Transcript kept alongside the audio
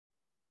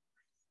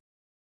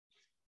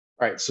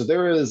All right, so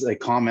there is a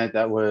comment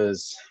that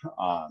was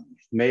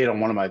made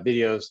on one of my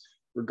videos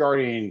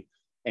regarding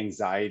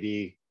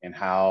anxiety and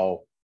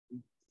how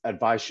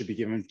advice should be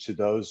given to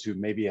those who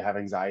maybe have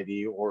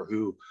anxiety or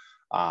who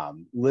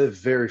live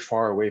very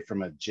far away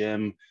from a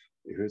gym.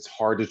 It's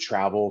hard to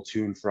travel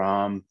to and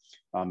from.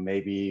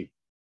 Maybe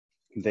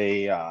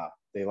they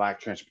lack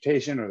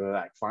transportation or they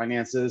lack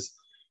finances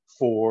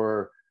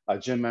for a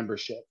gym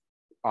membership.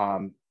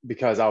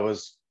 Because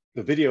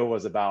the video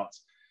was about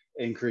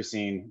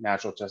increasing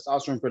natural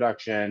testosterone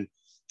production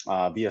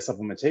via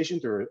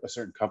supplementation through a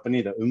certain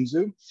company, the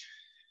Umzu.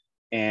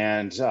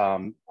 And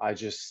I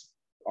just,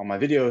 on my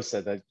video,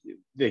 said that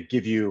they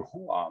give you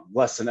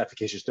less than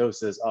efficacious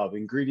doses of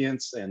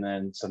ingredients, and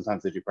then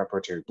sometimes they do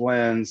preparatory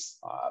blends.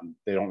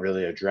 They don't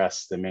really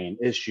address the main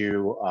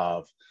issue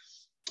of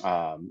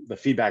the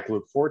feedback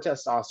loop for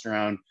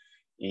testosterone.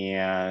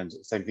 And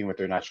same thing with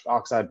their nitric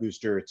oxide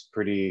booster. It's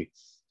pretty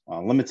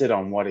limited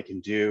on what it can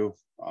do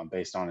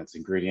based on its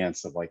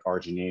ingredients of like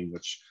arginine,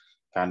 which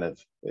kind of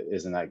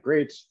isn't that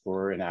great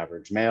for an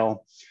average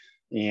male.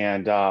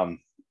 And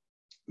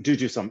due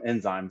to some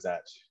enzymes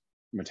that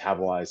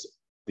metabolize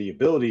the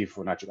ability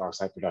for nitric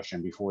oxide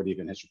production before it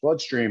even hits your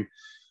bloodstream.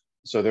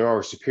 So there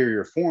are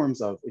superior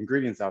forms of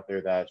ingredients out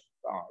there that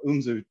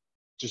Umzu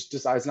just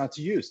decides not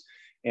to use.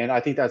 And I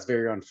think that's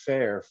very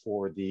unfair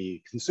for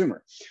the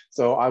consumer.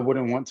 So I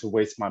wouldn't want to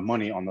waste my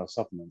money on those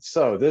supplements.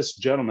 So this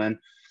gentleman,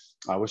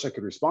 I wish I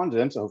could respond to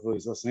him, so hopefully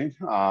he's listening.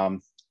 I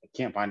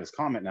can't find his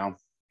comment now.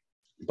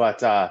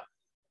 But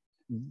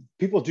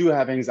people do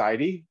have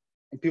anxiety,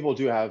 and people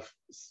do have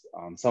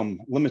some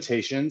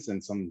limitations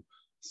and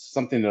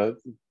something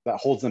that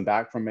holds them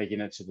back from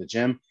making it to the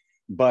gym.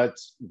 But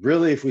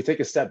really, if we take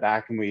a step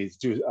back and we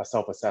do a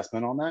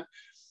self-assessment on that,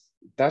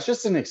 that's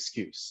just an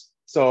excuse.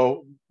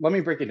 So let me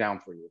break it down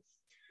for you.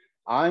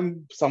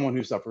 I'm someone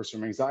who suffers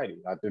from anxiety.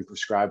 I've been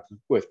prescribed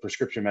with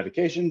prescription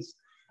medications.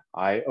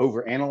 I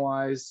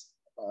overanalyze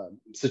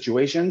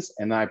situations,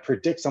 and I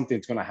predict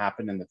something's going to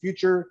happen in the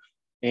future.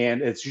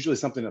 And it's usually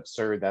something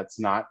absurd that's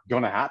not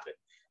going to happen.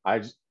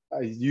 I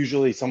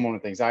usually, someone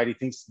with anxiety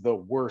thinks the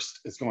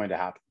worst is going to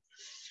happen.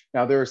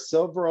 Now, there are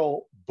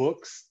several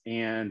books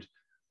and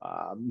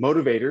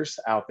motivators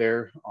out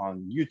there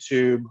on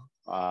YouTube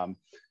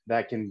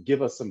that can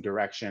give us some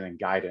direction and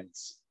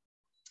guidance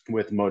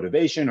with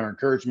motivation or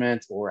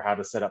encouragement or how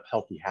to set up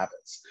healthy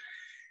habits.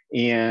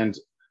 And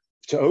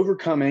to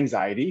overcome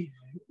anxiety,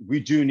 we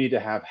do need to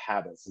have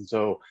habits. And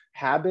so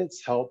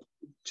habits help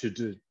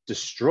to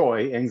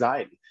destroy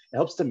anxiety. It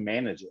helps to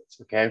manage it,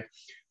 okay?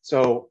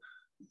 So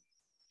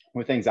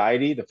with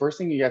anxiety, the first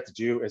thing you have to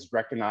do is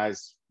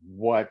recognize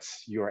what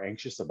you're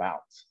anxious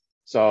about.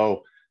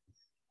 So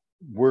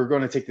we're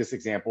going to take this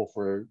example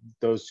for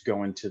those who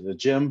go into the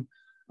gym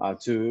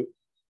to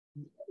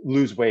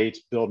lose weight,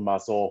 build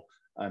muscle,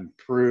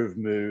 improve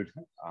mood,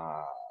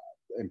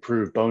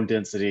 improve bone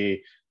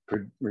density,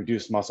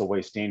 reduce muscle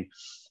wasting,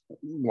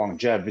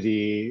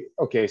 longevity.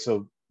 Okay,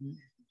 so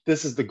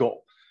this is the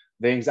goal.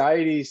 The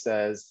anxiety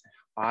says,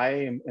 I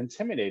am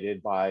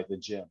intimidated by the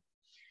gym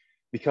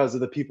because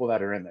of the people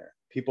that are in there.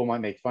 People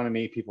might make fun of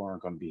me. People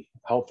aren't going to be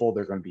helpful.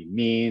 They're going to be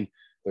mean.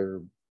 Their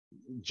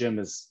gym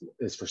is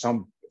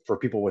for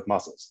people with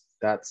muscles.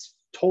 That's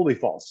totally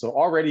false. So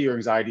already your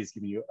anxiety is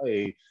giving you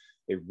a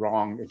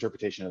wrong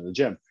interpretation of the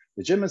gym.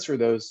 The gym is for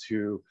those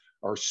who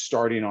are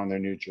starting on their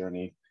new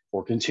journey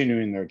or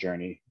continuing their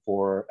journey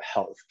for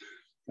health.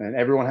 And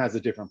everyone has a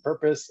different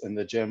purpose in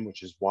the gym,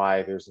 which is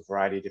why there's a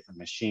variety of different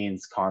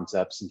machines,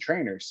 concepts, and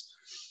trainers.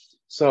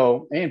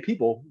 So, and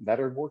people that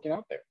are working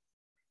out there.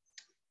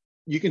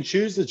 You can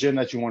choose the gym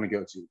that you want to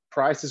go to.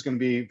 Price is going to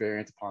be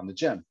variant upon the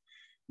gym.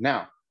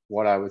 Now,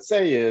 what I would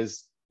say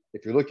is,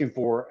 if you're looking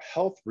for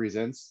health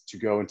reasons to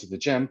go into the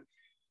gym,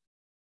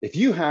 if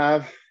you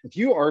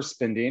are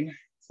spending,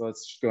 so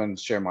let's just go and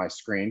share my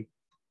screen.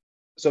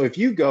 So if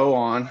you go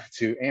on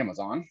to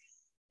Amazon,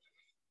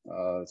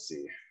 let's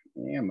see,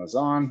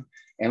 Amazon,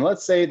 and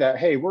let's say that,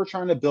 hey, we're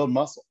trying to build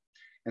muscle.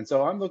 And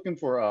so I'm looking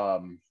for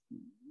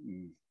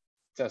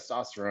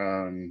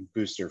testosterone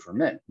booster for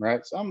men,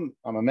 right? So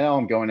I'm a male,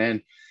 I'm going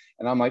in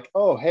and I'm like,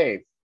 oh,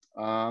 hey,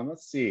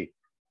 let's see.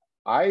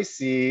 I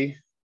see,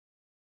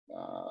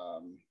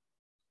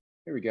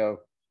 here we go.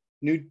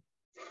 New,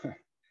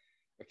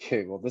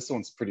 okay, well, this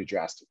one's pretty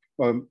drastic.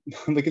 Look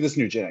at this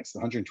Nugenix,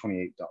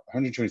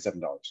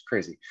 $127,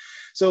 crazy.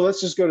 So let's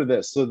just go to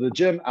this. So the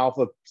Gym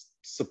Alpha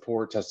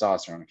Support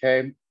Testosterone,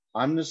 okay?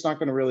 I'm just not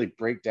gonna really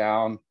break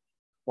down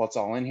what's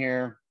all in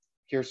here.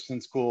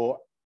 Quercetin's cool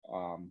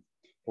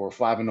for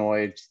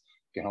flavonoids,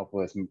 can help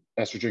with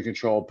estrogen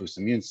control, boost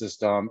the immune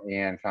system,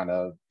 and kind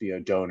of be a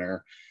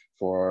donor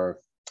for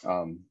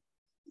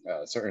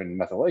certain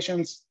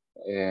methylations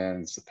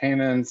and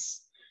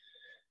saponins,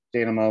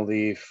 Danima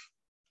leaf,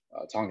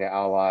 Tonga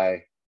ally,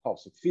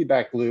 helps with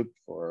feedback loop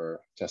for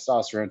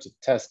testosterone to the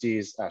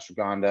testes,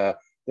 ashwagandha.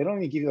 They don't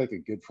even give you like a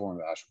good form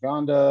of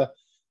ashwagandha,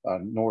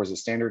 nor is it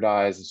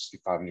standardized. It's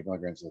just 500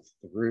 milligrams of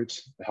the root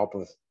to help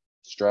with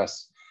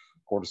stress,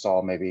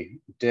 cortisol, maybe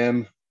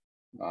DIM,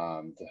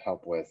 to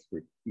help with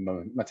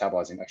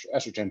metabolizing extra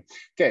estrogen.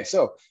 Okay,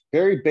 so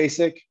very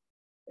basic,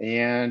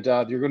 and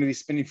you're going to be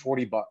spending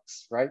 40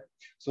 bucks, right?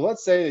 So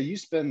let's say that you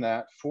spend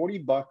that 40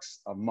 bucks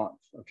a month,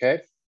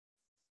 okay?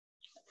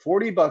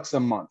 40 bucks a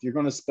month you're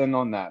going to spend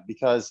on that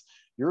because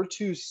you're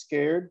too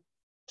scared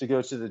to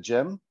go to the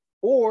gym,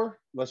 or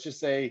let's just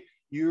say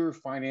your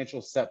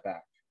financial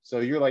setback. So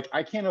you're like,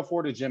 I can't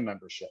afford a gym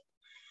membership.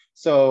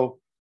 So,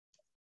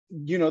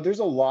 you know, there's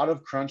a lot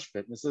of Crunch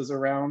Fitnesses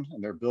around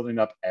and they're building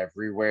up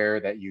everywhere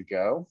that you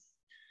go.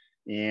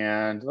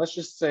 And let's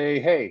just say,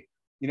 hey,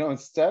 you know,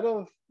 instead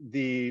of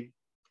the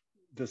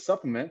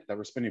supplement that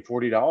we're spending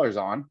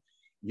 $40 on,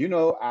 you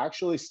know,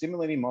 actually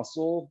stimulating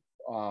muscle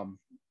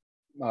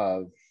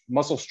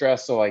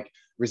stress. So like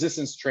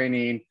resistance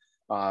training,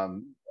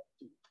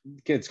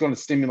 it's going to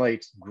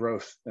stimulate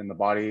growth in the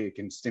body. It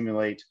can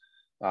stimulate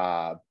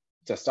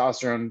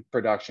testosterone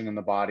production in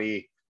the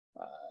body.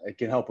 It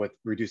can help with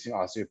reducing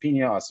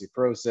osteopenia,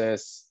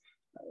 osteoporosis,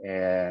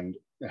 and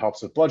it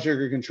helps with blood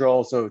sugar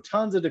control. So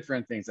tons of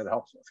different things that it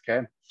helps with,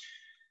 okay?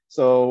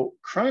 So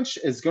Crunch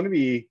is going to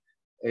be,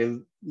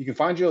 you can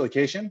find your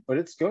location, but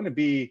it's going to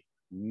be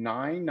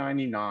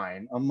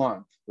 $9.99 a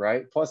month,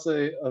 right? Plus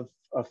a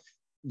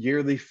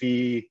yearly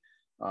fee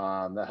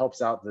that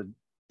helps out the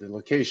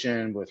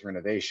location with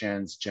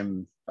renovations,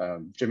 gym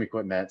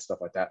equipment,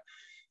 stuff like that.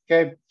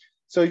 Okay,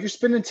 so you're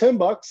spending 10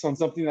 bucks on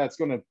something that's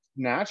going to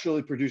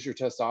naturally produce your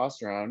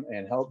testosterone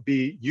and help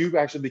you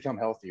actually become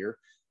healthier.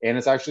 And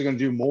it's actually going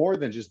to do more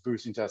than just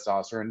boosting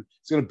testosterone.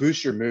 It's going to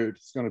boost your mood.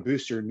 It's going to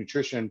boost your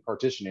nutrition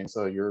partitioning,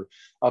 so your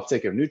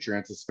uptake of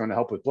nutrients. It's going to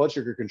help with blood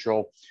sugar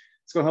control.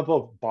 It's going to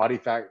help with body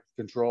fat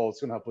control.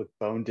 It's going to help with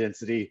bone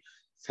density.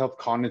 It's help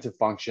cognitive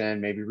function,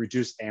 maybe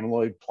reduce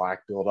amyloid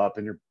plaque buildup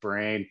in your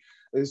brain.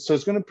 So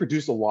it's going to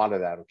produce a lot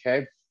of that,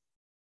 okay?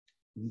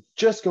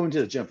 Just going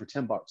to the gym for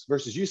 10 bucks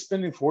versus you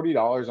spending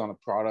 $40 on a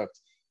product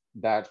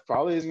that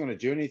probably isn't going to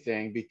do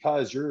anything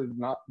because you're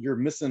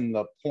missing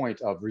the point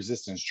of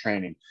resistance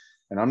training.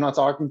 And I'm not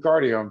talking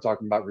cardio, I'm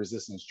talking about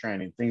resistance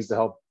training, things to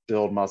help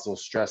build muscle,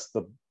 stress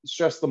the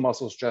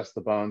muscle, stress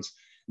the bones,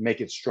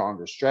 make it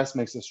stronger. Stress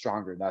makes it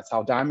stronger. That's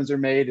how diamonds are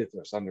made. If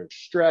they're under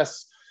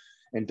stress,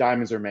 and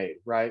diamonds are made,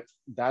 right?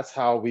 That's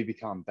how we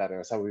become better.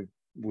 That's how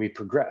we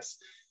progress.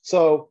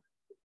 So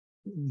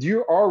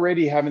you're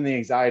already having the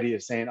anxiety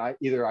of saying,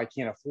 either I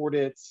can't afford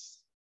it,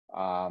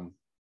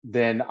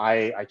 then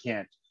I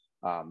can't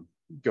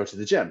go to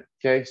the gym.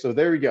 Okay, so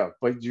there you go.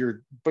 But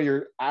you're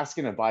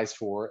asking advice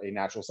for a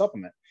natural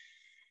supplement.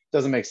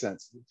 Doesn't make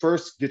sense.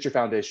 First, get your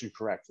foundation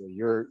correctly.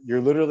 You're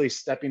literally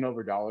stepping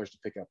over dollars to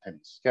pick up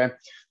pennies. Okay,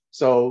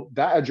 so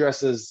that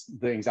addresses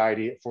the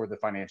anxiety for the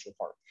financial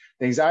part.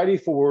 The anxiety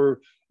for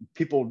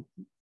people,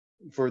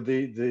 for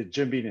the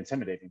gym being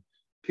intimidating.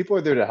 People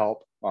are there to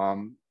help.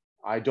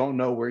 I don't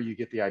know where you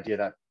get the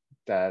idea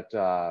that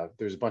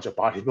there's a bunch of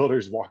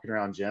bodybuilders walking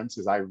around gyms,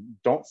 because I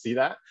don't see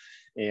that.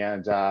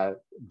 And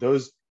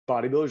those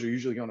bodybuilders are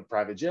usually going to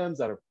private gyms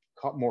that are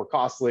more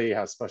costly,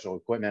 have special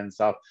equipment and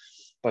stuff.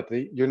 But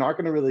you're not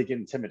going to really get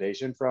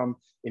intimidation from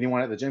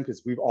anyone at the gym,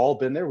 because we've all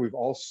been there. We've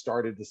all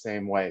started the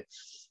same way.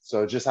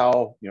 So just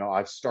how, you know,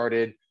 I've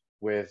started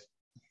with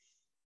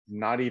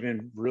not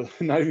even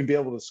be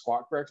able to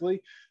squat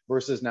correctly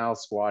versus now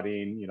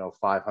squatting, you know,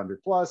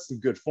 500 plus in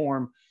good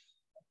form.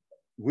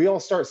 We all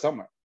start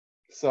somewhere.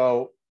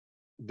 So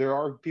there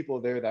are people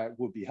there that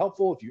will be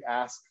helpful. If you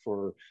ask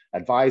for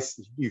advice,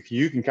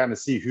 you can kind of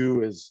see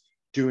who is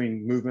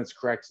doing movements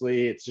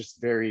correctly. It's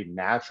just very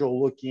natural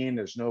looking.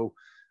 There's no,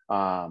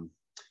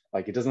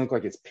 like, it doesn't look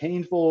like it's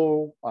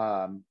painful.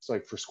 So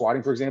like for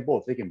squatting, for example,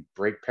 if they can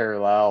break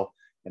parallel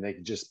and they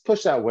can just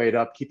push that weight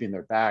up, keeping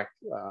their back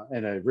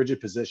in a rigid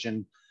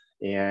position,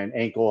 and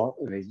ankle,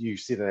 and you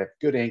see that they have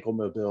good ankle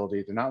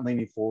mobility. They're not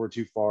leaning forward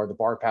too far. The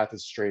bar path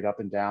is straight up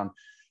and down.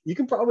 You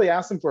can probably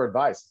ask them for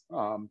advice,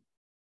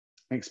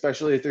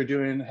 especially if they're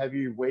doing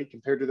heavy weight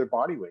compared to their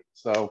body weight.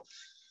 So,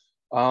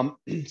 so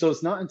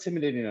it's not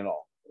intimidating at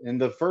all. And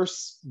the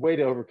first way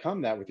to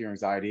overcome that with your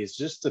anxiety is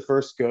just to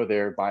first go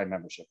there, buy a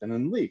membership, and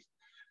then leave.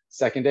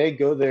 Second day,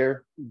 go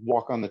there,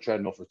 walk on the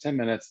treadmill for 10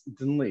 minutes,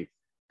 then leave.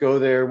 Go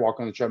there,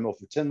 walk on the treadmill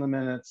for 10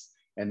 minutes,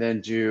 and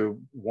then do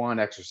one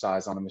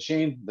exercise on the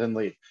machine, then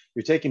leave.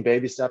 You're taking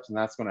baby steps, and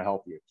that's going to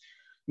help you.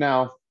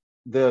 Now,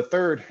 the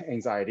third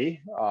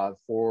anxiety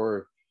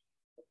for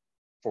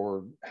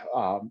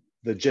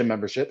the gym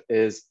membership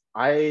is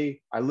I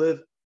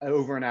live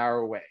over an hour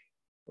away,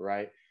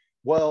 right?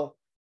 Well,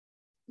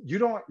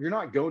 you're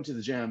not going to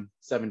the gym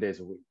 7 days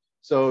a week.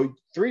 So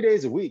 3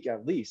 days a week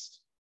at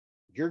least,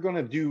 you're going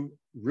to do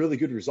really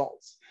good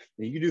results.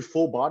 And you can do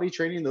full body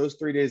training those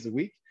 3 days a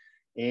week,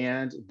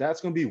 and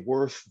that's going to be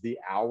worth the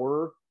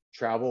hour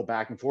travel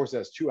back and forth. So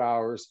that's 2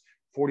 hours,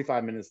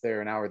 45 minutes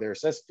there, an hour there.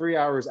 So that's 3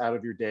 hours out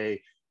of your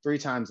day, 3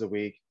 times a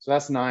week. So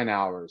that's 9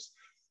 hours.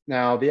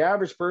 Now, the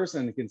average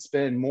person can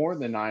spend more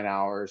than 9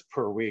 hours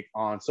per week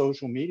on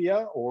social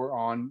media or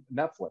on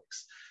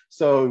Netflix.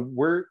 So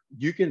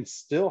you can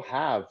still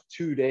have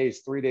 2 days,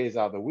 3 days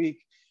out of the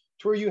week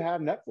to where you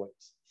have Netflix.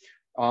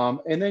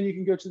 And then you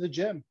can go to the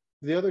gym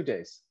the other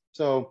days.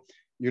 So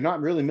you're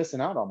not really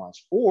missing out on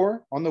much.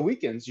 Or on the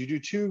weekends, you do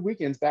 2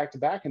 weekends back to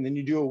back, and then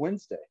you do a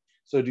Wednesday.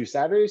 So do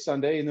Saturday,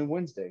 Sunday, and then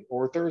Wednesday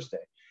or Thursday.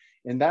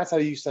 And that's how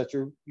you set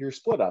your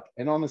split up.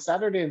 And on the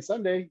Saturday and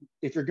Sunday,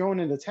 if you're going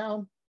into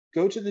town,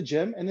 go to the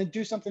gym and then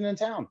do something in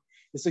town.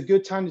 It's a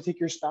good time to take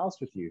your spouse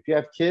with you. If you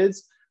have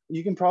kids,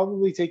 you can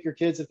probably take your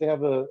kids if they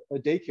have a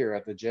daycare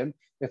at the gym.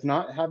 If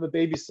not, have a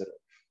babysitter.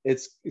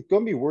 It's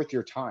going to be worth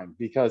your time,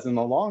 because in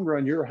the long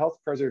run, your health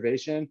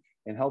preservation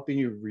and helping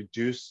you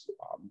reduce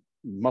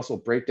muscle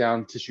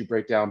breakdown, tissue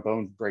breakdown,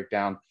 bone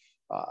breakdown,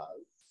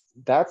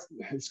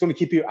 it's going to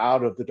keep you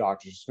out of the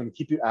doctors. It's going to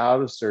keep you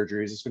out of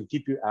surgeries. It's going to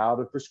keep you out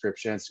of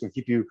prescriptions. It's going to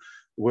keep you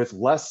with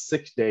less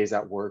sick days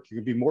at work. You're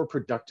going to be more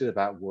productive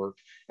at work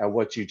at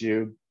what you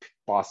do.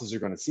 Bosses are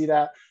going to see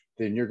that.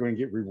 Then you're going to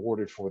get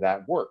rewarded for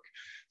that work.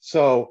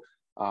 So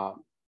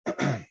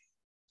that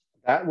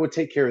would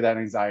take care of that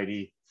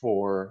anxiety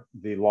for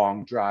the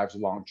long drives,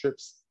 long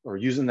trips, or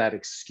using that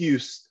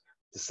excuse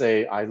to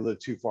say, I live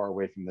too far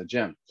away from the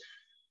gym.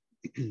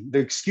 The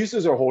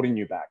excuses are holding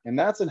you back. And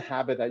that's a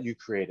habit that you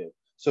created.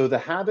 So the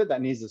habit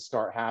that needs to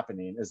start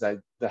happening is that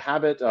the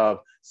habit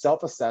of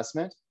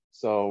self-assessment.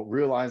 So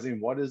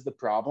realizing what is the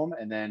problem,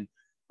 and then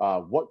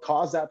what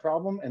caused that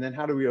problem, and then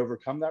how do we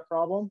overcome that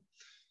problem?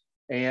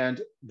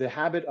 And the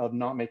habit of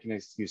not making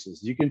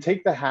excuses. You can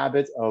take the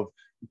habit of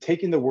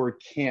taking the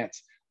word can't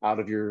out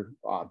of your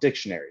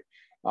dictionary.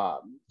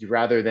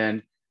 Rather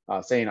than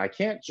saying I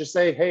can't, just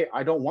say, hey,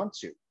 I don't want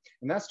to.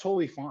 And that's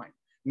totally fine.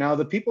 Now,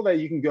 the people that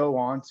you can go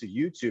on to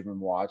YouTube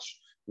and watch,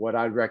 what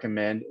I'd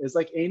recommend is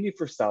like Andy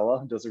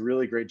Frisella does a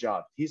really great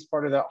job. He's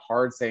part of that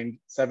Hard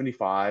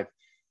 75.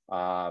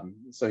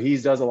 So he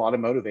does a lot of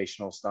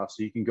motivational stuff.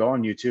 So you can go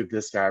on YouTube,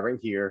 this guy right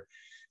here.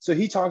 So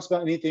he talks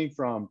about anything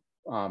from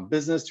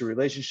business to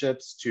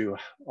relationships to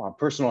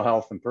personal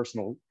health and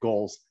personal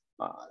goals.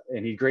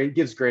 And he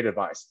gives great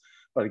advice.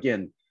 But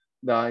again,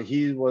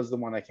 he was the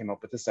one that came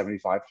up with the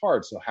 75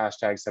 hard. So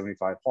hashtag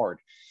 75 hard.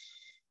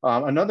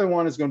 Another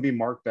one is going to be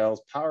Mark Bell's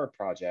Power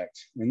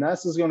Project. And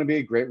this is going to be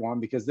a great one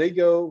because they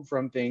go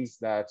from things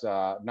that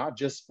not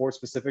just sports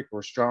specific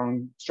or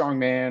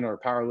strongman or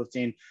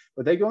powerlifting,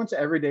 but they go into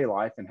everyday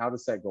life and how to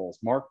set goals.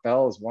 Mark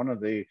Bell is one of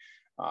the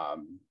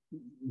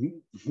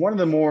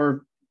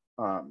more,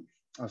 I'll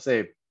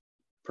say,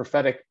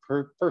 prophetic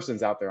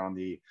persons out there on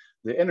the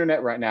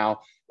internet right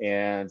now.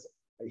 And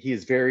he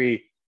is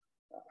very,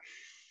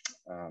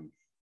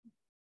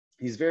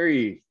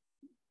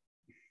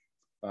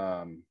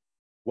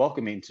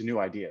 welcoming to new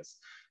ideas.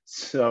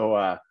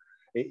 So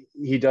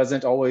he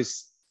doesn't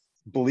always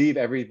believe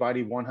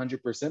everybody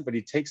 100%, but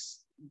he takes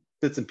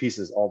bits and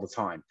pieces all the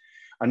time.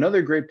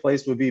 Another great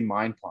place would be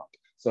Mind Pump.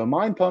 So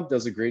Mind Pump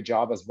does a great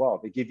job as well.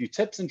 They give you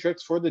tips and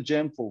tricks for the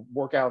gym, for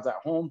workouts at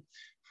home,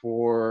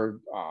 for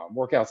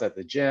workouts at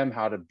the gym,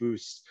 how to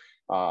boost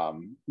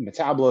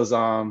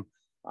metabolism.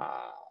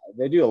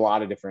 They do a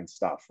lot of different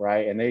stuff,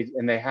 right?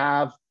 And they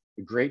have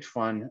great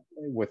fun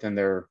within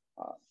their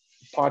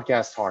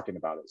podcast talking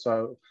about it.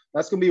 So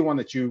that's going to be one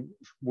that you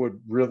would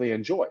really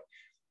enjoy.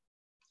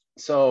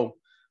 So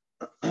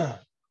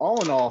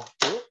all in all,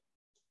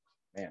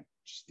 man,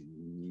 just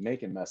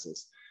making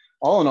messes.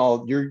 All in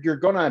all, you're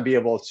going to be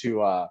able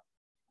to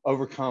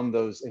overcome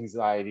those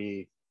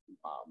anxiety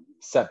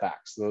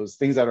setbacks, those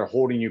things that are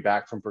holding you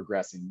back from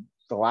progressing.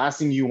 The last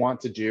thing you want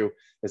to do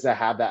is to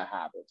have that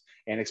habit.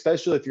 And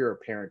especially if you're a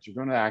parent, you're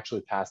going to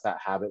actually pass that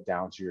habit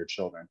down to your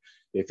children.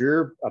 If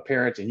you're a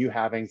parent and you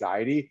have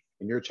anxiety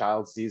and your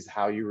child sees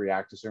how you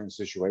react to certain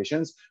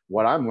situations,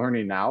 what I'm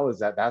learning now is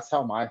that that's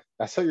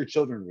how your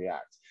children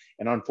react.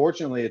 And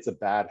unfortunately, it's a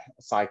bad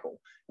cycle.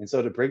 And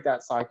so to break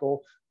that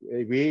cycle,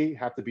 we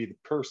have to be the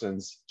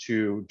persons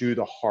to do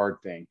the hard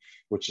thing,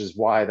 which is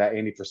why that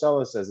Andy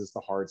Frisella says it's the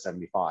hard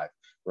 75,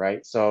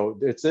 right? So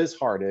it is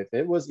hard. If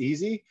it was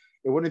easy,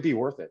 it wouldn't be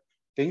worth it.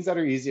 Things that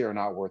are easy are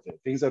not worth it.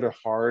 Things that are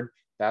hard,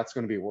 that's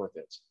going to be worth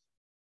it.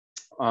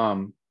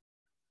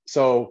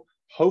 So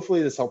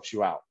hopefully this helps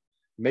you out.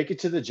 Make it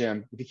to the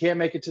gym. If you can't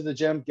make it to the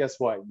gym, guess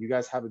what? You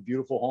guys have a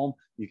beautiful home.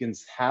 You can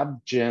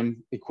have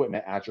gym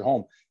equipment at your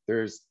home.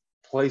 There's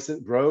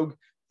places, Rogue,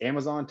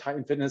 Amazon,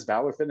 Titan Fitness,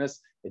 Valor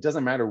Fitness. It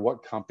doesn't matter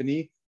what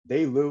company,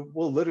 they will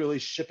literally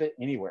ship it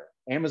anywhere.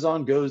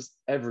 Amazon goes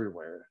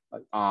everywhere.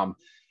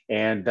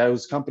 And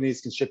those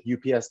companies can ship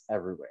UPS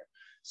everywhere.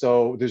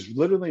 So there's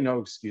literally no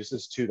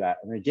excuses to that.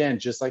 And again,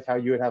 just like how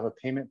you would have a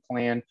payment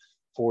plan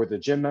for the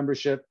gym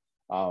membership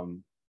of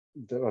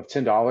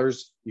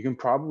 $10, you can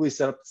probably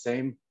set up the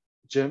same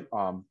gym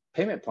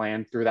payment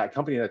plan through that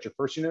company that you're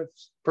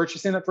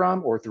purchasing it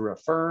from, or through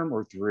Affirm,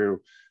 or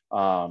through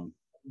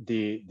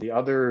the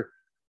other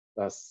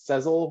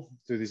Sezzle,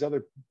 through these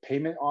other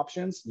payment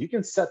options. You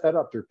can set that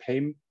up through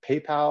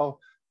PayPal,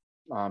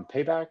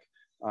 Payback.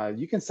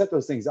 You can set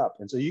those things up.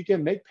 And so you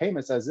can make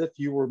payments as if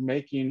you were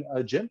making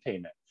a gym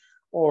payment,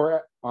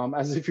 or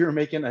as if you were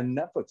making a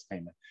Netflix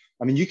payment.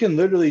 I mean, you can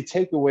literally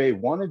take away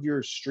one of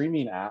your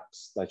streaming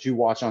apps that you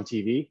watch on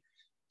TV,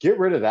 get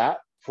rid of that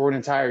for an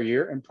entire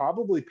year, and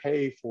probably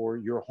pay for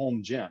your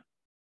home gym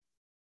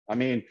I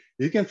mean,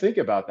 you can think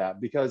about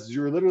that because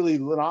you're literally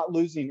not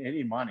losing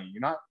any money.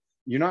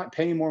 You're not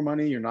paying more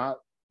money. You're not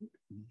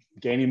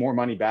gaining more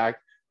money back,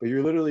 but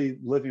you're literally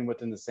living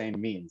within the same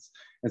means.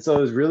 And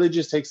so it really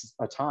just takes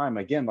a time,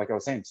 again, like I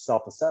was saying,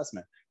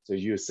 self-assessment. So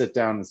you sit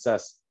down and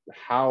assess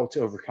how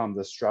to overcome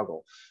this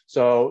struggle.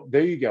 So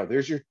there you go.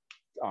 There's your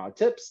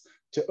tips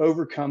to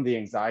overcome the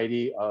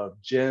anxiety of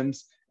gyms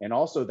and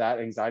also that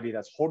anxiety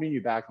that's holding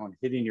you back on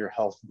hitting your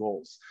health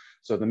goals.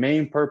 So the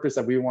main purpose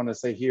that we want to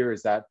say here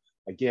is that,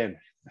 again,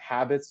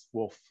 habits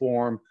will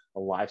form a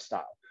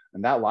lifestyle.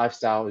 And that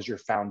lifestyle is your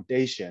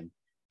foundation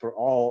for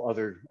all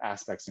other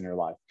aspects in your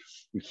life.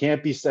 You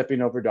can't be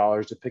stepping over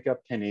dollars to pick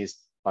up pennies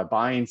by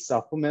buying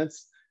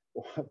supplements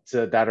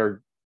that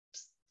are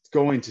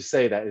going to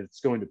say that it's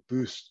going to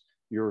boost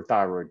your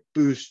thyroid,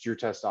 boost your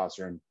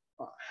testosterone,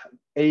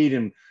 aid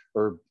in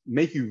or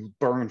make you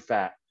burn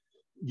fat.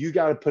 You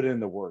got to put in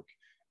the work.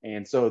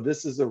 And so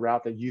this is the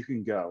route that you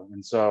can go.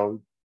 And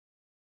so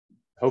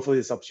hopefully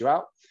this helps you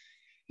out.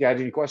 If you got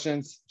any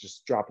questions,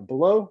 just drop it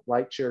below.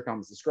 Like, share,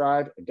 comment,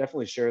 subscribe, and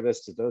definitely share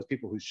this to those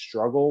people who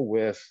struggle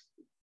with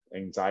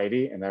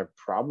anxiety and they're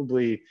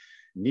probably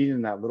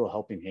needing that little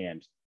helping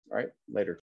hand. All right, later.